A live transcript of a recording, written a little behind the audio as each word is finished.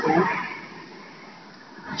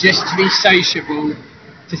just to be sociable,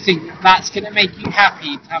 to think that that's going to make you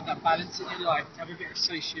happy, to have that balance in your life, to have a bit of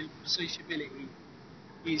sociability,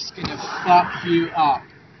 is going to fuck you up.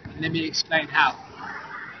 And let me explain how.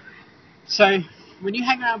 So, when you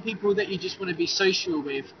hang around people that you just want to be social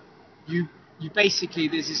with, you you basically,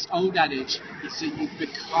 there's this old adage, it's that you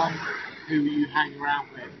become who you hang around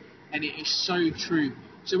with, and it is so true.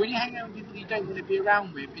 So when you hang around with people you don't want to be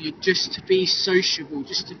around with, and you're just to be sociable,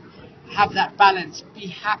 just to have that balance, be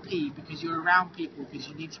happy because you're around people, because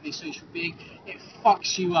you need to be a social being, it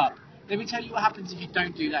fucks you up. Let me tell you what happens if you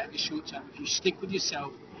don't do that in the short term. If you stick with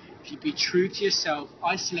yourself, if you be true to yourself,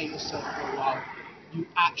 isolate yourself for a while, you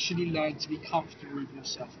actually learn to be comfortable with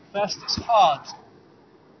yourself. At first it's hard,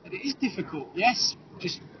 and it is difficult, yes,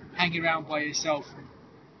 just hanging around by yourself,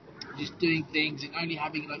 just doing things and only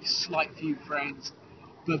having like slight few friends.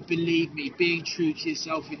 But believe me, being true to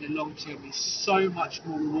yourself in the long term is so much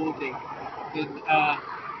more rewarding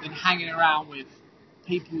than hanging around with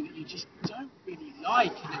people that you just don't really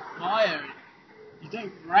like and admire. And you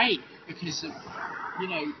don't rate because of, you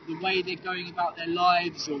know, the way they're going about their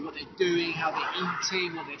lives or what they're doing, how they're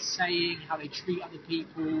eating, what they're saying, how they treat other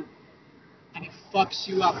people, and it fucks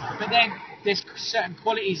you up. But then there's certain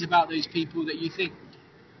qualities about those people that you think,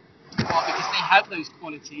 oh, because they have those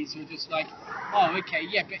qualities, you're just like, oh, okay,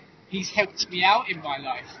 yeah, but he's helped me out in my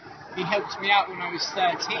life. He helped me out when I was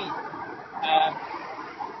 13,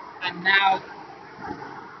 and now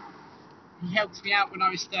he helped me out when I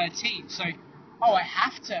was 13. So, oh, I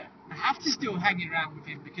have to still hang around with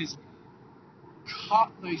him because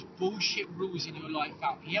cut those bullshit rules in your life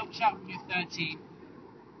out. He helped you out when you're 13.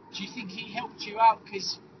 Do you think he helped you out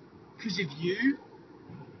because of you?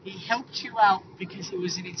 He helped you out because it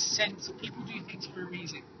was an incentive. People do things for a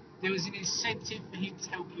reason. There was an incentive for him to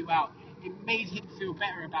help you out. It made him feel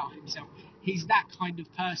better about himself. He's that kind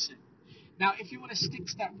of person. Now, if you want to stick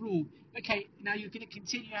to that rule, okay, now you're going to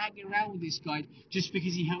continue hanging around with this guy just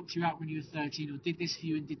because he helped you out when you were 13 or did this for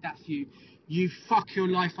you and did that for you. You fuck your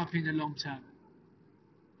life up in the long term.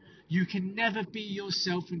 You can never be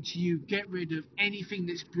yourself until you get rid of anything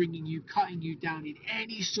that's bringing you, cutting you down in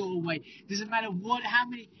any sort of way. Doesn't matter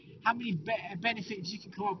how many benefits you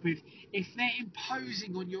can come up with. If they're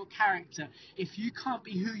imposing on your character, if you can't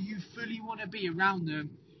be who you fully want to be around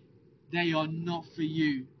them, they are not for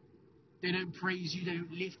you. They don't praise you, they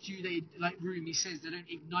don't lift you, they, like Rumi says, they don't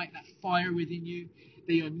ignite that fire within you.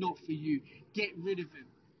 They are not for you. Get rid of them.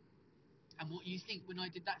 And what you think when I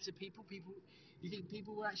did that to people, you think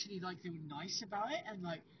people were actually like, they were nice about it and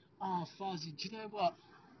like, oh, Fazil, do you know what?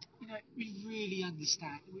 You know, we really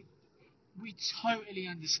understand. We totally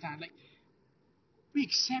understand. Like, we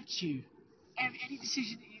accept you. Any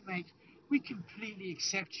decision that you make, we completely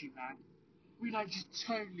accept you, man. We like just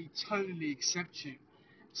totally accept you.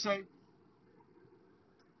 So,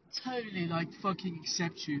 totally like fucking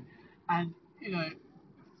accept you. And, you know,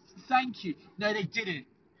 thank you. No, they didn't.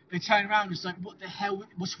 They turned around and was like, what the hell?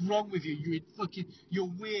 What's wrong with you? You're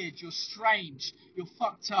weird. You're strange. You're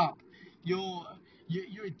fucked up. You're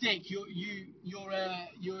a dick. You're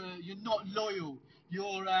not loyal.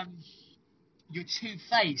 You're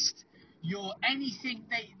two-faced. You're anything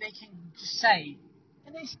they can say.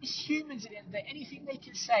 And it's humans at the end of the day. Anything they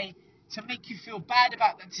can say to make you feel bad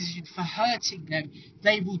about that decision for hurting them,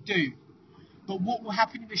 they will do. But what will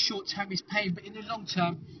happen in the short term is pain. But in the long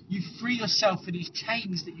term, you free yourself from these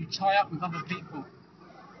chains that you tie up with other people.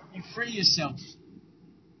 You free yourself.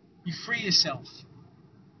 You free yourself.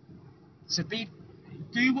 So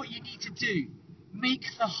do what you need to do. Make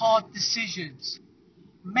the hard decisions.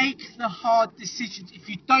 Make the hard decisions. If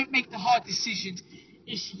you don't make the hard decisions,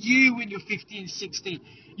 it's you when you're 50 and 60.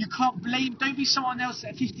 You can't blame, don't be someone else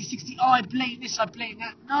at 50, 60, oh, I blame this, I blame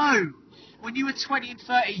that. No. When you were 20 and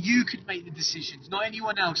 30, you could make the decisions, not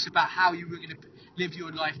anyone else, about how you were going to live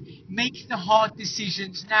your life. Make the hard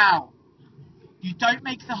decisions now. You don't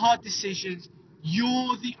make the hard decisions,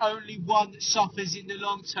 you're the only one that suffers in the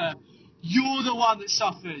long term. You're the one that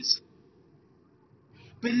suffers.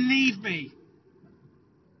 Believe me.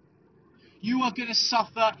 You are going to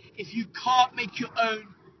suffer if you can't make your own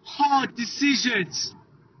hard decisions.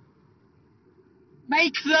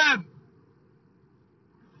 Make them.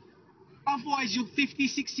 Otherwise, your 50,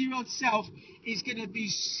 60-year-old self is going to be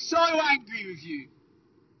so angry with you.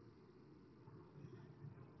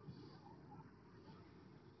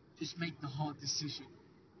 Just make the hard decision.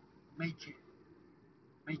 Make it.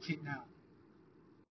 Make it now.